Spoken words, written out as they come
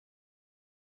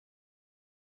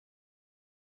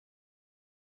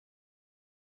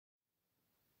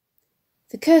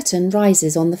The curtain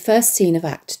rises on the first scene of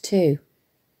Act 2.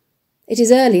 It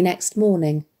is early next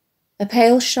morning. A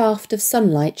pale shaft of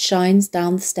sunlight shines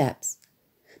down the steps,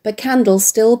 but candles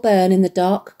still burn in the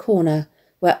dark corner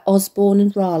where Osborne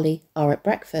and Raleigh are at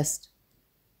breakfast.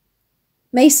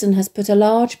 Mason has put a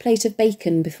large plate of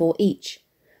bacon before each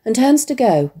and turns to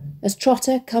go as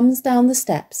Trotter comes down the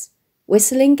steps,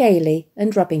 whistling gaily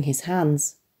and rubbing his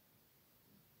hands.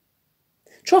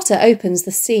 Trotter opens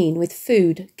the scene with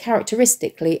food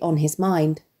characteristically on his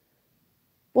mind.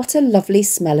 What a lovely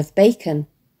smell of bacon!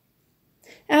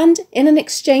 And, in an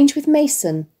exchange with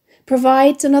Mason,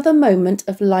 provides another moment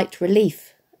of light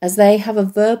relief as they have a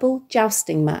verbal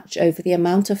jousting match over the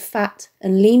amount of fat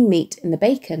and lean meat in the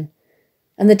bacon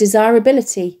and the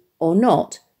desirability, or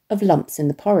not, of lumps in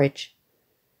the porridge.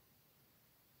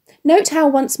 Note how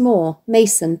once more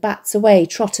Mason bats away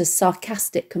Trotter's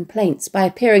sarcastic complaints by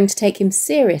appearing to take him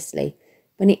seriously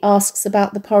when he asks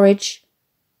about the porridge.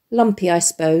 "Lumpy, I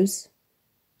suppose?"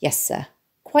 "Yes, sir.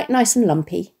 Quite nice and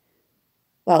lumpy."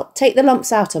 "Well, take the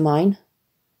lumps out of mine."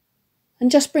 "And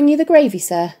just bring you the gravy,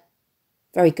 sir."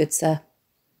 "Very good, sir."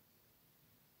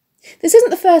 This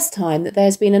isn't the first time that there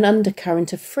has been an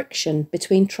undercurrent of friction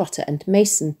between Trotter and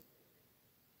Mason.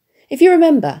 If you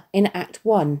remember, in Act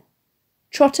 1,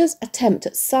 Trotter's attempt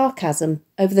at sarcasm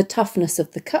over the toughness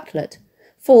of the cutlet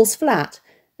falls flat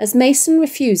as Mason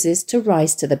refuses to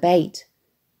rise to the bait.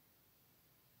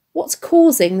 What's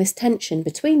causing this tension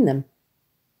between them?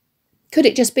 Could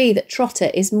it just be that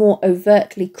Trotter is more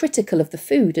overtly critical of the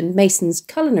food and Mason's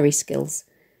culinary skills,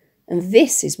 and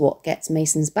this is what gets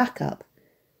Mason's back up?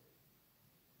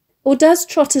 Or does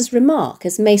Trotter's remark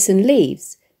as Mason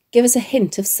leaves give us a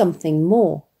hint of something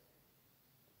more?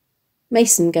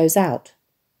 Mason goes out.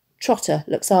 Trotter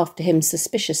looks after him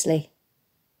suspiciously.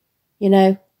 You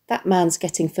know, that man's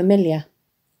getting familiar.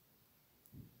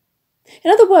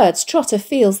 In other words, Trotter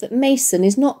feels that Mason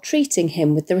is not treating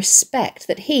him with the respect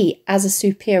that he, as a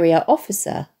superior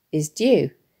officer, is due.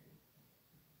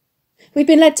 We've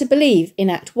been led to believe,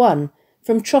 in Act 1,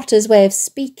 from Trotter's way of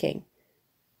speaking,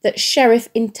 that Sherriff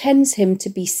intends him to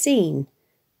be seen,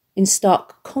 in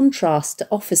stark contrast to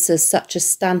officers such as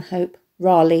Stanhope,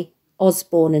 Raleigh,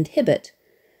 Osborne and Hibbert,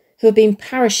 who have been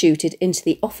parachuted into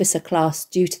the officer class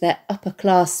due to their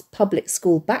upper-class public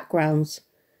school backgrounds,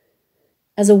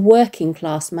 as a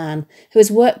working-class man who has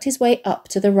worked his way up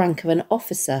to the rank of an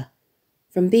officer,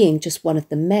 from being just one of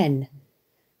the men.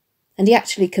 And he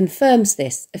actually confirms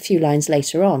this a few lines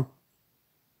later on.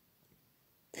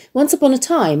 Once upon a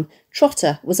time,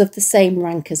 Trotter was of the same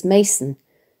rank as Mason,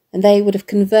 and they would have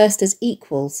conversed as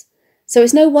equals, so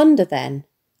it's no wonder then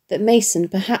that Mason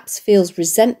perhaps feels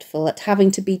resentful at having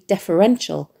to be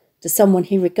deferential to someone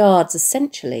he regards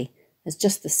essentially as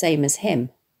just the same as him.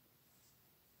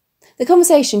 The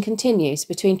conversation continues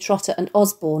between Trotter and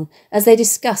Osborne as they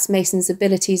discuss Mason's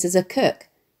abilities as a cook,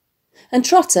 and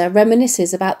Trotter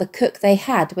reminisces about the cook they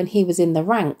had when he was in the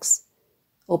ranks,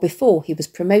 or before he was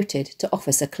promoted to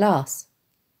officer class.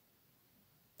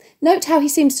 Note how he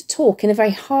seems to talk in a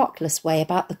very heartless way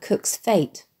about the cook's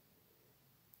fate.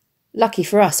 "Lucky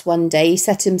for us, one day he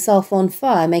set himself on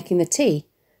fire making the tea.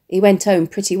 He went home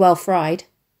pretty well fried.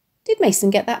 Did Mason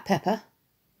get that pepper?"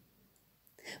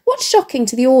 What's shocking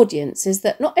to the audience is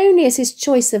that not only is his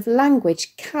choice of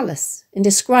language callous in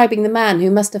describing the man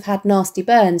who must have had nasty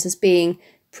burns as being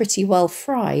pretty well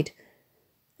fried,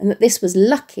 and that this was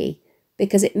lucky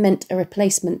because it meant a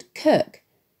replacement cook,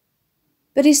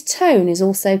 but his tone is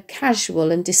also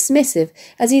casual and dismissive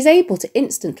as he's able to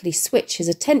instantly switch his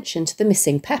attention to the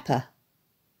missing pepper.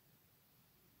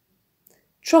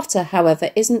 Trotter,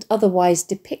 however, isn't otherwise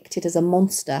depicted as a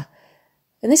monster,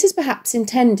 and this is perhaps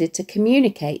intended to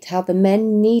communicate how the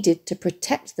men needed to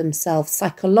protect themselves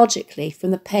psychologically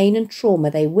from the pain and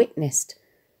trauma they witnessed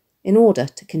in order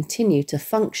to continue to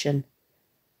function.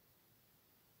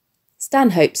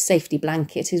 Stanhope's safety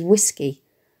blanket is whiskey.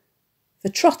 For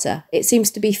Trotter, it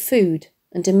seems to be food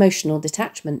and emotional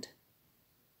detachment.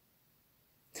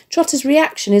 Trotter's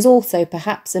reaction is also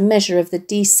perhaps a measure of the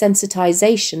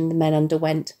desensitisation the men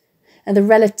underwent and the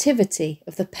relativity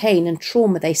of the pain and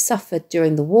trauma they suffered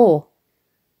during the war.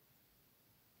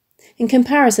 In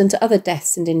comparison to other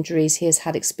deaths and injuries he has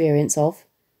had experience of,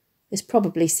 this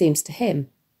probably seems to him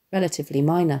relatively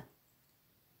minor.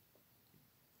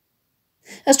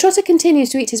 As Trotter continues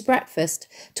to eat his breakfast,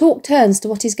 talk turns to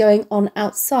what is going on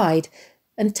outside,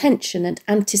 and tension and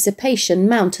anticipation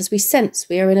mount as we sense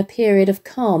we are in a period of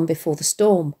calm before the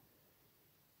storm.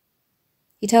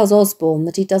 He tells Osborne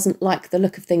that he doesn't like the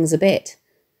look of things a bit.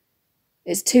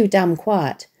 "It's too damn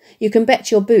quiet. You can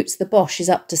bet your boots the Boche is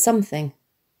up to something.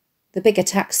 The big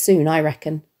attack's soon, I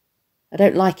reckon. I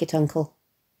don't like it, Uncle.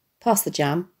 Pass the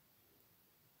jam.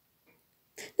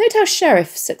 Note how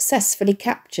Sherriff successfully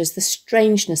captures the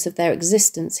strangeness of their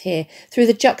existence here through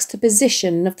the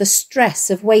juxtaposition of the stress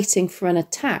of waiting for an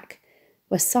attack,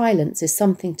 where silence is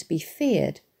something to be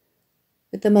feared,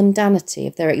 with the mundanity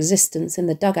of their existence in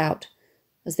the dugout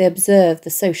as they observe the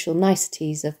social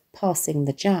niceties of passing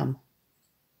the jam.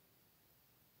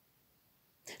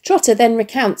 Trotter then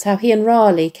recounts how he and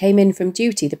Raleigh came in from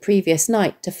duty the previous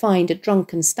night to find a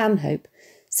drunken Stanhope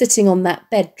sitting on that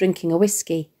bed drinking a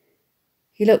whisky.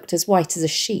 He looked as white as a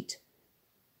sheet.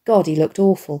 God, he looked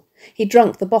awful. He'd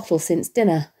drunk the bottle since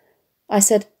dinner. I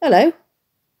said, "Hello,"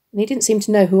 and he didn't seem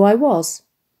to know who I was.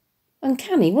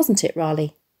 Uncanny, wasn't it,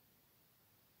 Raleigh?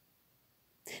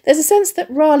 There's a sense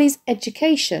that Raleigh's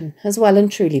education has well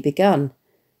and truly begun.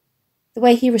 The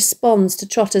way he responds to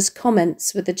Trotter's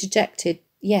comments with a dejected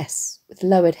yes, with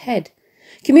lowered head,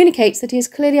 communicates that he is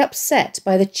clearly upset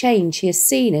by the change he has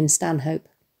seen in Stanhope.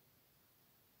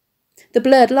 The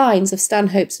blurred lines of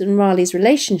Stanhope's and Raleigh's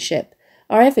relationship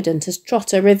are evident as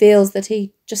Trotter reveals that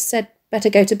he just said, "Better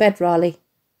go to bed, Raleigh,"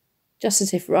 just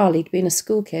as if Raleigh'd been a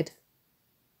school kid.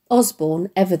 Osborne,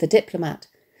 ever the diplomat,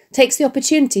 takes the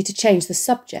opportunity to change the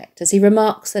subject as he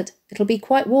remarks that it'll be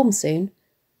quite warm soon,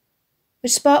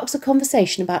 which sparks a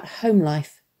conversation about home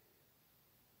life.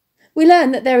 We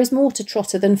learn that there is more to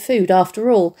Trotter than food after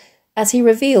all, as he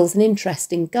reveals an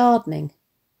interest in gardening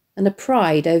and a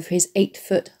pride over his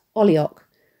 8-foot hollyhock,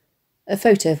 a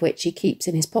photo of which he keeps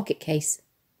in his pocket case.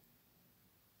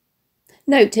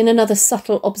 Note, in another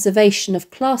subtle observation of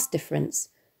class difference,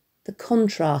 the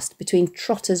contrast between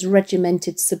Trotter's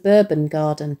regimented suburban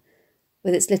garden,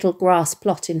 with its little grass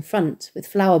plot in front with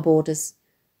flower borders,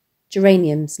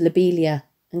 geraniums, lobelia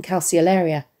and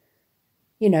calceolaria,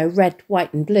 red,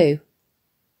 white and blue,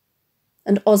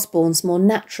 and Osborne's more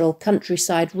natural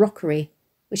countryside rockery,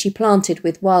 which he planted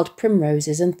with wild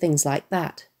primroses and things like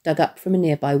that, dug up from a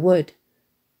nearby wood.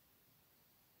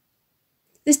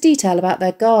 This detail about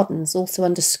their gardens also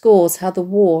underscores how the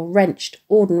war wrenched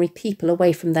ordinary people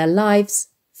away from their lives,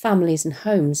 families and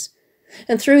homes,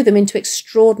 and threw them into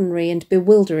extraordinary and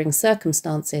bewildering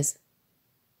circumstances.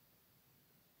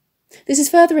 This is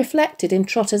further reflected in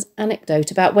Trotter's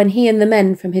anecdote about when he and the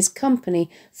men from his company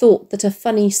thought that a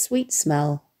funny sweet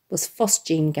smell was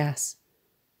phosgene gas,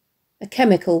 a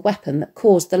chemical weapon that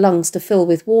caused the lungs to fill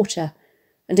with water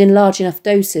and in large enough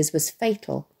doses was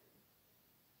fatal,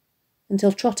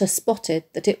 until Trotter spotted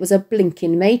that it was a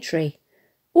blinking May tree,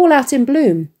 all out in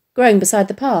bloom, growing beside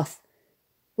the path.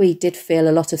 We did feel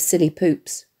a lot of silly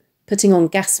poops, putting on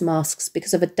gas masks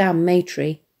because of a damn May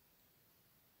tree.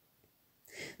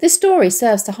 This story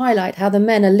serves to highlight how the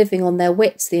men are living on their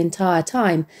wits the entire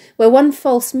time, where one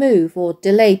false move or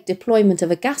delayed deployment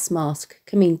of a gas mask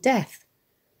can mean death,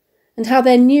 and how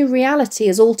their new reality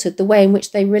has altered the way in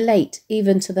which they relate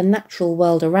even to the natural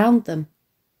world around them,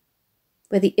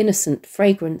 where the innocent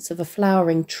fragrance of a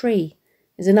flowering tree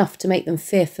is enough to make them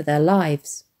fear for their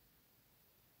lives.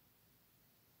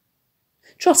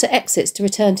 Trotter exits to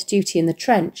return to duty in the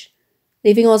trench,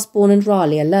 leaving Osborne and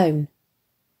Raleigh alone.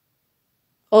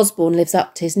 Osborne lives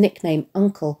up to his nickname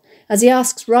Uncle, as he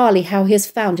asks Raleigh how he has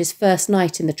found his first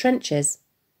night in the trenches.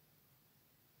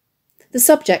 The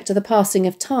subject of the passing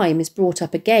of time is brought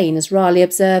up again as Raleigh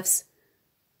observes,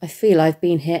 "I feel I've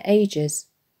been here ages."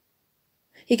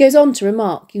 He goes on to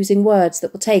remark, using words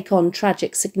that will take on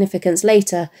tragic significance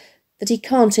later, that he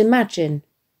can't imagine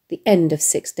the end of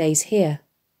 6 days here.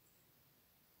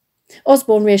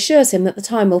 Osborne reassures him that the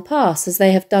time will pass, as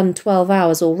they have done 12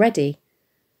 hours already.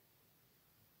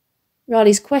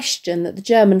 Raleigh's question that the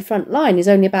German front line is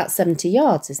only about 70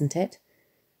 yards, isn't it,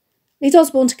 leads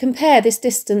Osborne to compare this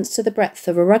distance to the breadth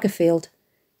of a rugger field,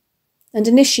 and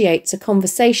initiates a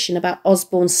conversation about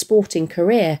Osborne's sporting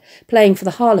career, playing for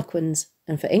the Harlequins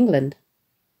and for England.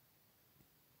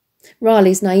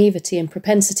 Raleigh's naivety and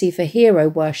propensity for hero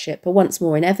worship are once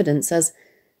more in evidence as,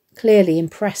 clearly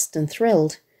impressed and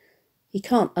thrilled, he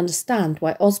can't understand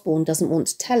why Osborne doesn't want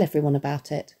to tell everyone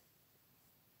about it.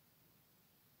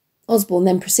 Osborne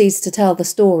then proceeds to tell the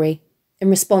story, in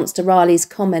response to Raleigh's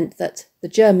comment that the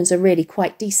Germans are really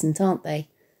quite decent, aren't they?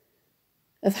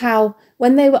 Of how,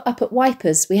 when they were up at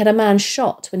Wipers, we had a man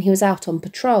shot when he was out on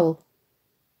patrol,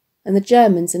 and the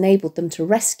Germans enabled them to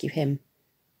rescue him,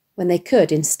 when they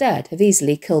could, instead, have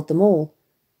easily killed them all.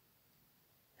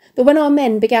 But when our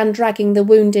men began dragging the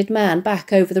wounded man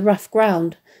back over the rough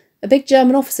ground, a big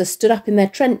German officer stood up in their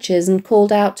trenches and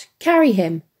called out, "Carry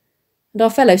him!" And our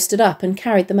fellow stood up and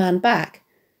carried the man back,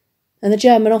 and the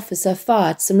German officer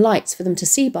fired some lights for them to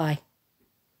see by.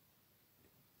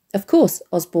 Of course,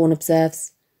 Osborne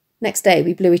observes, next day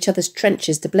we blew each other's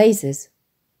trenches to blazes.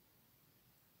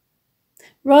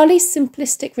 Raleigh's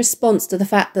simplistic response to the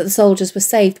fact that the soldiers were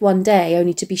saved one day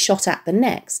only to be shot at the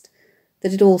next,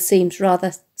 that it all seems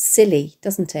rather silly,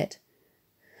 doesn't it,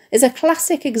 is a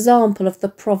classic example of the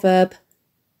proverb,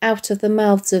 "Out of the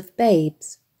mouths of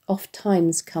babes oft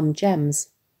times come gems,"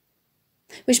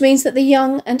 which means that the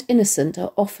young and innocent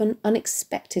are often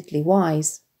unexpectedly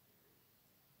wise.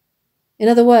 In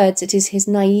other words, it is his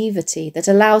naivety that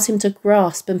allows him to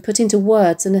grasp and put into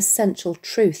words an essential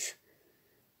truth,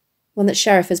 one that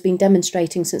Sherriff has been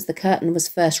demonstrating since the curtain was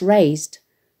first raised,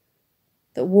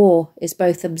 that war is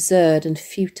both absurd and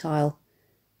futile,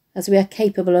 as we are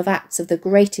capable of acts of the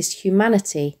greatest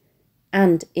humanity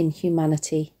and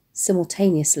inhumanity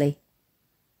simultaneously.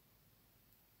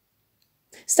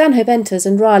 Stanhope enters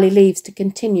and Raleigh leaves to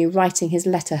continue writing his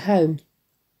letter home.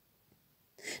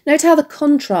 Note how the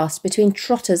contrast between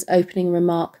Trotter's opening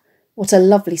remark, "What a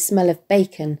lovely smell of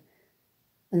bacon,"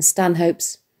 and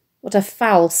Stanhope's, "What a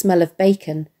foul smell of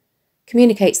bacon,"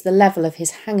 communicates the level of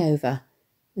his hangover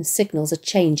and signals a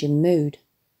change in mood.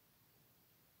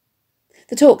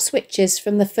 The talk switches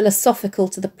from the philosophical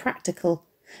to the practical,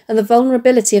 and the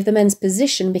vulnerability of the men's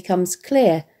position becomes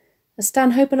clear as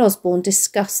Stanhope and Osborne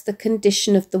discuss the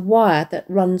condition of the wire that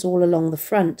runs all along the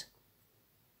front.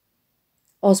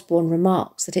 Osborne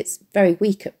remarks that it's very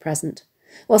weak at present,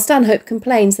 while Stanhope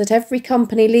complains that every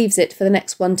company leaves it for the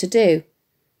next one to do.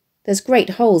 There's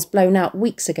great holes blown out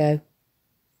weeks ago.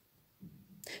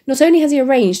 Not only has he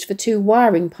arranged for 2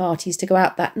 wiring parties to go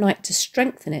out that night to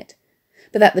strengthen it,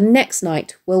 but that the next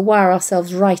night we'll wire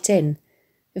ourselves right in.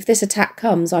 If this attack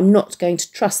comes, I'm not going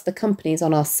to trust the companies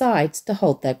on our sides to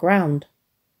hold their ground.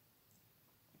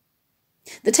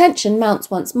 The tension mounts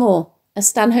once more as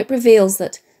Stanhope reveals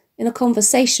that, in a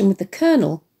conversation with the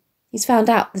colonel, he's found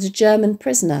out that a German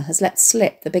prisoner has let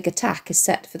slip the big attack is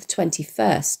set for the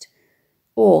 21st,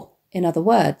 or, in other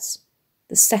words,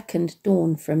 the second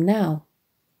dawn from now.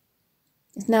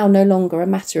 It's now no longer a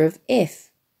matter of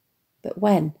if, but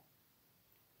when.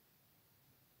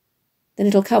 Then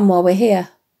it'll come while we're here.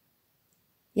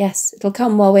 Yes, it'll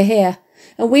come while we're here,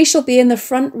 and we shall be in the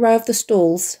front row of the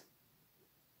stalls.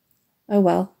 Oh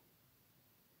well.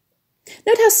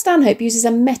 Note how Stanhope uses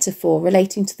a metaphor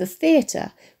relating to the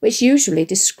theatre, which usually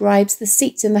describes the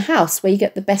seats in the house where you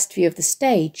get the best view of the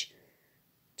stage,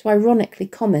 to ironically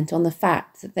comment on the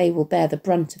fact that they will bear the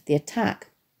brunt of the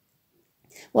attack,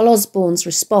 while Osborne's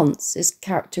response is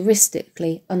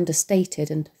characteristically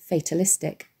understated and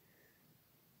fatalistic.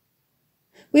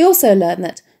 We also learn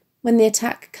that when the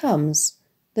attack comes,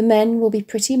 the men will be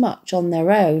pretty much on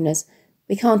their own, as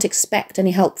we can't expect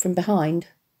any help from behind.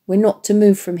 We're not to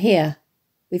move from here.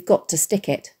 We've got to stick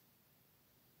it.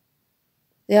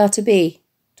 They are to be,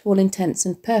 to all intents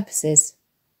and purposes,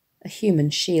 a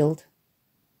human shield.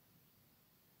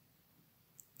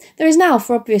 There is now,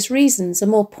 for obvious reasons, a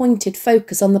more pointed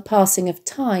focus on the passing of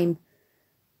time,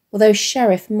 although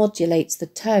Sherriff modulates the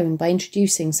tone by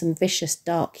introducing some vicious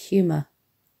dark humour.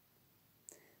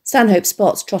 Stanhope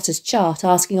spots Trotter's chart,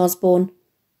 asking Osborne,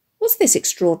 "What's this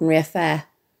extraordinary affair?"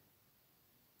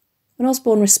 When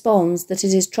Osborne responds that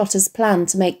it is Trotter's plan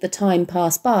to make the time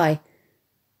pass by,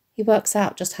 he works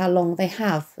out just how long they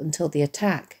have until the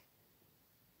attack.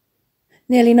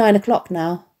 Nearly 9 o'clock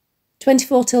now.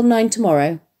 24 till 9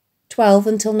 tomorrow. 12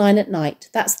 until 9 at night.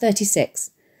 That's 36.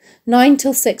 9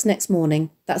 till 6 next morning.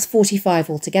 That's 45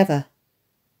 altogether.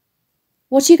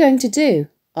 "What are you going to do?"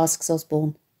 asks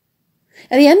Osborne.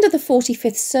 "At the end of the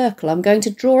 45th circle, I'm going to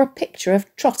draw a picture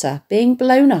of Trotter being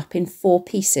blown up in 4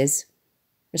 pieces,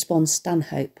 responds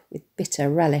Stanhope with bitter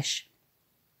relish.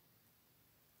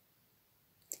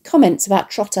 Comments about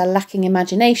Trotter lacking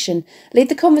imagination lead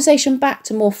the conversation back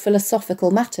to more philosophical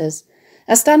matters,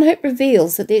 as Stanhope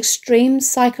reveals that the extreme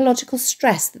psychological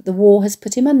stress that the war has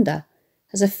put him under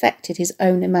has affected his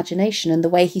own imagination and the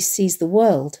way he sees the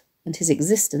world and his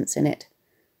existence in it.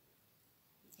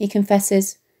 He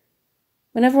confesses,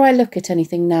 "Whenever I look at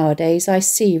anything nowadays, I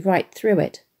see right through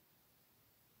it.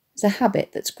 It's a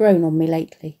habit that's grown on me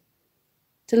lately,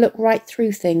 to look right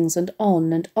through things and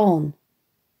on,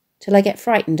 till I get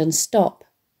frightened and stop.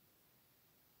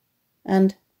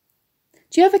 And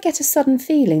do you ever get a sudden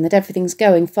feeling that everything's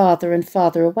going farther and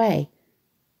farther away,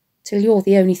 till you're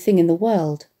the only thing in the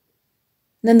world?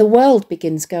 And then the world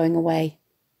begins going away,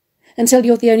 until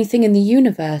you're the only thing in the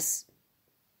universe,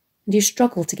 and you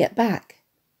struggle to get back,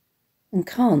 and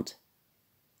can't."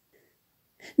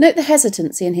 Note the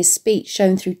hesitancy in his speech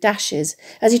shown through dashes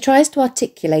as he tries to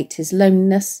articulate his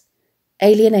loneliness,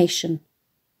 alienation,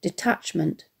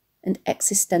 detachment, and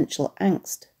existential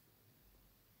angst.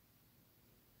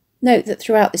 Note that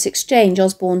throughout this exchange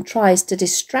Osborne tries to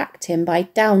distract him by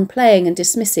downplaying and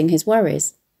dismissing his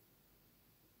worries.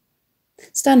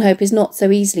 Stanhope is not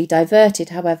so easily diverted,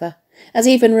 however, as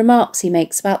even remarks he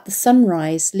makes about the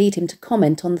sunrise lead him to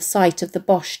comment on the sight of the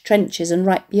Bosch trenches and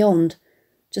right beyond,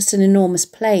 just an enormous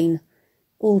plain,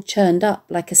 all churned up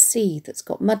like a sea that's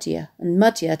got muddier and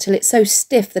muddier till it's so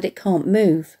stiff that it can't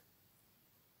move.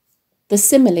 The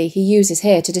simile he uses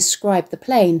here to describe the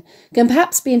plain can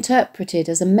perhaps be interpreted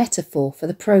as a metaphor for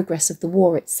the progress of the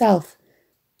war itself,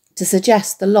 to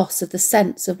suggest the loss of the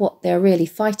sense of what they are really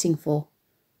fighting for,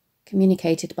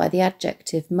 communicated by the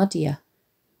adjective muddier,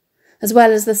 as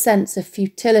well as the sense of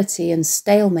futility and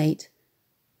stalemate,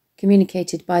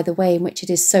 communicated by the way in which it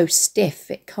is so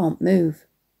stiff it can't move.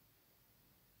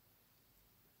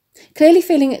 Clearly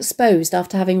feeling exposed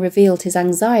after having revealed his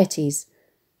anxieties,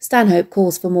 Stanhope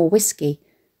calls for more whisky,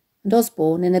 and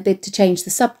Osborne, in a bid to change the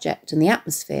subject and the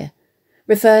atmosphere,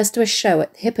 refers to a show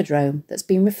at the Hippodrome that's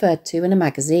been referred to in a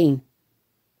magazine.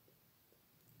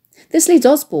 This leads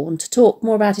Osborne to talk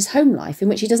more about his home life, in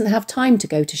which he doesn't have time to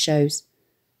go to shows.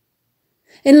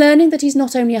 In learning that he's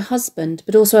not only a husband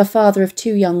but also a father of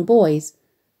 2 young boys,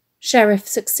 Sherriff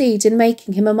succeeds in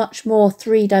making him a much more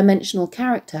three-dimensional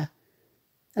character,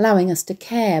 allowing us to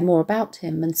care more about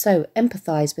him and so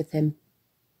empathise with him.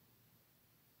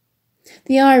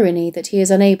 The irony that he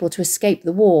is unable to escape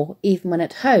the war even when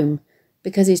at home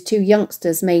because his 2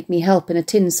 youngsters made me help in a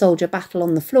tin soldier battle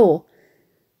on the floor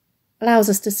allows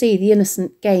us to see the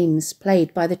innocent games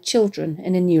played by the children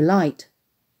in a new light.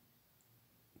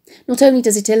 Not only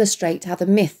does it illustrate how the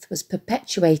myth was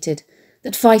perpetuated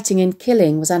that fighting and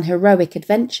killing was an heroic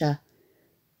adventure,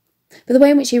 but the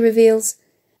way in which he reveals,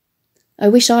 "I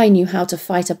wish I knew how to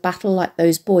fight a battle like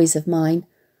those boys of mine.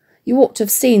 You ought to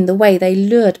have seen the way they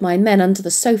lured my men under the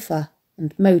sofa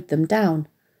and mowed them down,"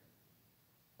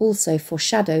 also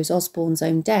foreshadows Osborne's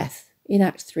own death in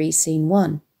Act 3, Scene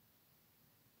 1.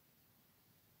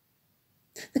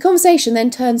 The conversation then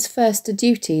turns first to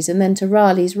duties and then to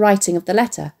Raleigh's writing of the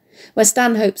letter, where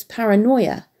Stanhope's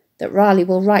paranoia that Raleigh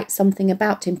will write something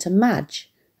about him to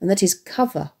Madge and that his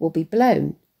cover will be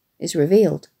blown is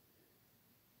revealed.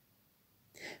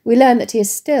 We learn that he is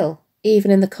still,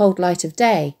 even in the cold light of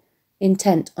day,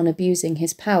 intent on abusing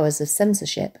his powers of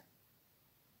censorship.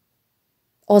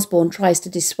 Osborne tries to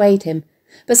dissuade him,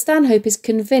 but Stanhope is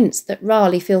convinced that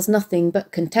Raleigh feels nothing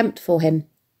but contempt for him.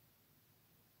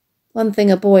 "One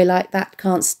thing a boy like that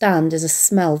can't stand is a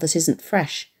smell that isn't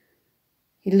fresh.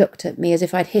 He looked at me as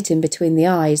if I'd hit him between the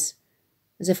eyes,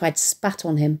 as if I'd spat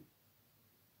on him."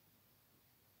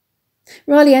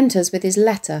 Raleigh enters with his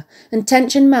letter, and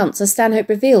tension mounts as Stanhope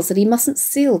reveals that he mustn't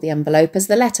seal the envelope as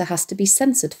the letter has to be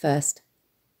censored first.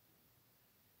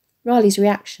 Raleigh's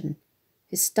reaction,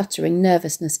 his stuttering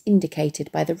nervousness indicated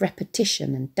by the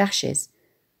repetition and dashes,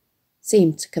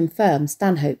 seemed to confirm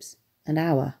Stanhope's and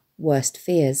our worst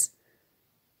fears.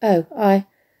 "Oh, I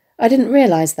didn't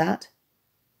realise that."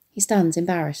 He stands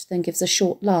embarrassed, then gives a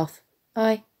short laugh.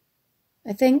 I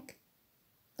think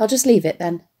I'll just leave it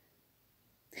then."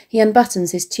 He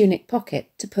unbuttons his tunic pocket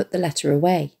to put the letter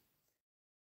away.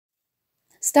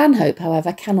 Stanhope,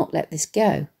 however, cannot let this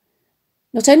go.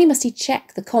 Not only must he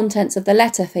check the contents of the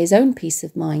letter for his own peace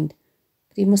of mind,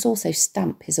 but he must also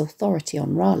stamp his authority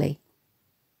on Raleigh.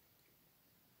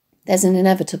 There's an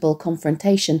inevitable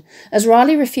confrontation, as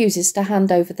Raleigh refuses to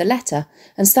hand over the letter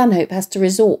and Stanhope has to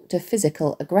resort to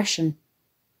physical aggression.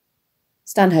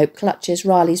 Stanhope clutches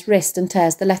Raleigh's wrist and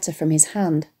tears the letter from his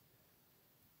hand.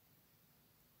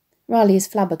 Raleigh is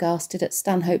flabbergasted at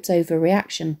Stanhope's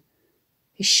overreaction,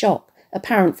 his shock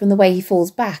apparent from the way he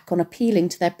falls back on appealing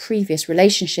to their previous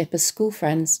relationship as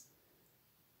schoolfriends.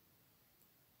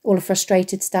 All a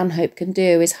frustrated Stanhope can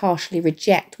do is harshly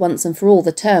reject once and for all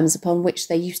the terms upon which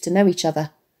they used to know each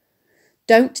other.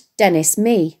 "Don't Dennis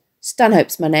me.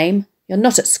 Stanhope's my name. You're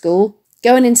not at school.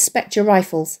 Go and inspect your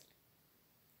rifles."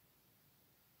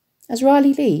 As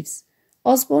Raleigh leaves,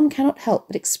 Osborne cannot help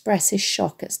but express his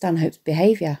shock at Stanhope's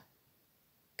behaviour.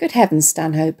 Good heavens,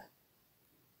 Stanhope.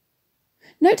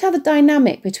 Note how the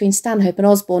dynamic between Stanhope and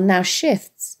Osborne now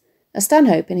shifts, as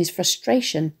Stanhope, in his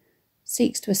frustration,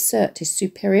 seeks to assert his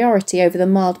superiority over the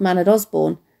mild-mannered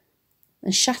Osborne,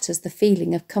 and shatters the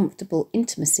feeling of comfortable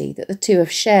intimacy that the two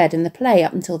have shared in the play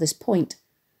up until this point.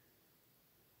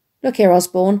 "Look here,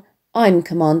 Osborne, I'm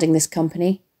commanding this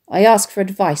company. I ask for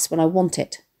advice when I want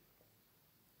it."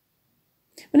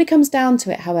 When it comes down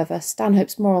to it, however,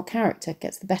 Stanhope's moral character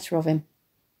gets the better of him.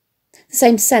 The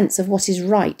same sense of what is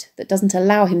right that doesn't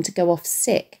allow him to go off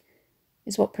sick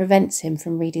is what prevents him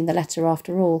from reading the letter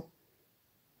after all.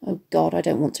 Oh God, I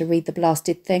don't want to read the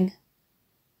blasted thing.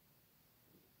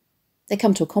 They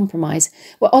come to a compromise,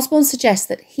 where Osborne suggests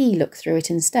that he look through it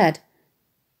instead.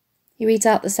 He reads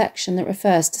out the section that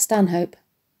refers to Stanhope.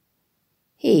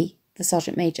 He, the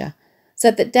sergeant major,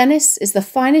 said that Dennis is the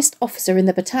finest officer in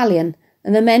the battalion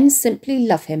and the men simply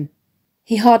love him.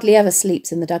 He hardly ever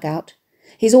sleeps in the dugout.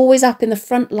 He's always up in the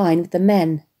front line with the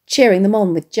men, cheering them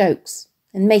on with jokes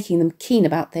and making them keen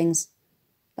about things,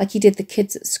 like he did the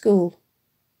kids at school.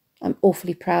 I'm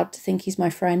awfully proud to think he's my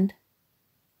friend.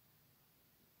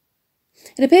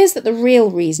 It appears that the real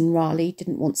reason Raleigh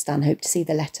didn't want Stanhope to see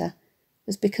the letter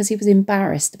was because he was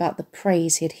embarrassed about the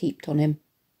praise he had heaped on him.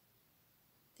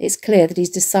 It's clear that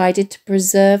he's decided to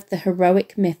preserve the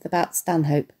heroic myth about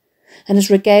Stanhope and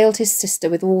has regaled his sister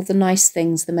with all the nice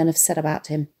things the men have said about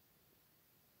him.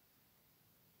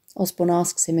 Osborne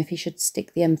asks him if he should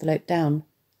stick the envelope down.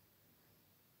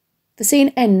 The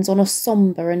scene ends on a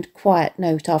sombre and quiet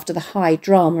note after the high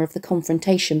drama of the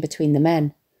confrontation between the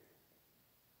men.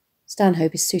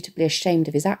 Stanhope is suitably ashamed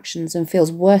of his actions and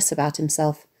feels worse about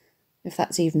himself, if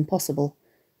that's even possible,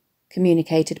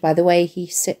 communicated by the way he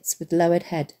sits with lowered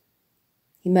head.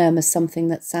 He murmurs something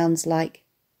that sounds like,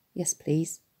 "Yes,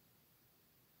 please."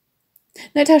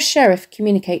 Note how Sherriff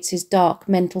communicates his dark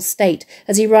mental state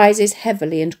as he rises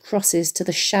heavily and crosses to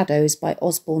the shadows by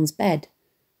Osborne's bed,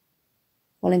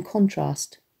 while in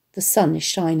contrast, the sun is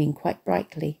shining quite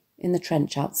brightly in the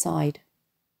trench outside.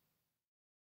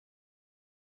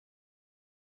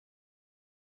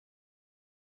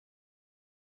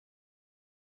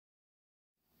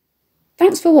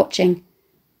 Thanks for watching.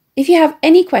 If you have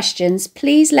any questions,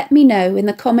 please let me know in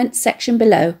the comments section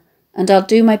below and I'll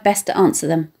do my best to answer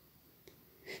them.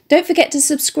 Don't forget to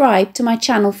subscribe to my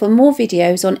channel for more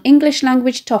videos on English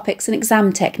language topics and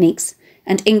exam techniques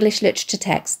and English literature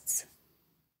texts.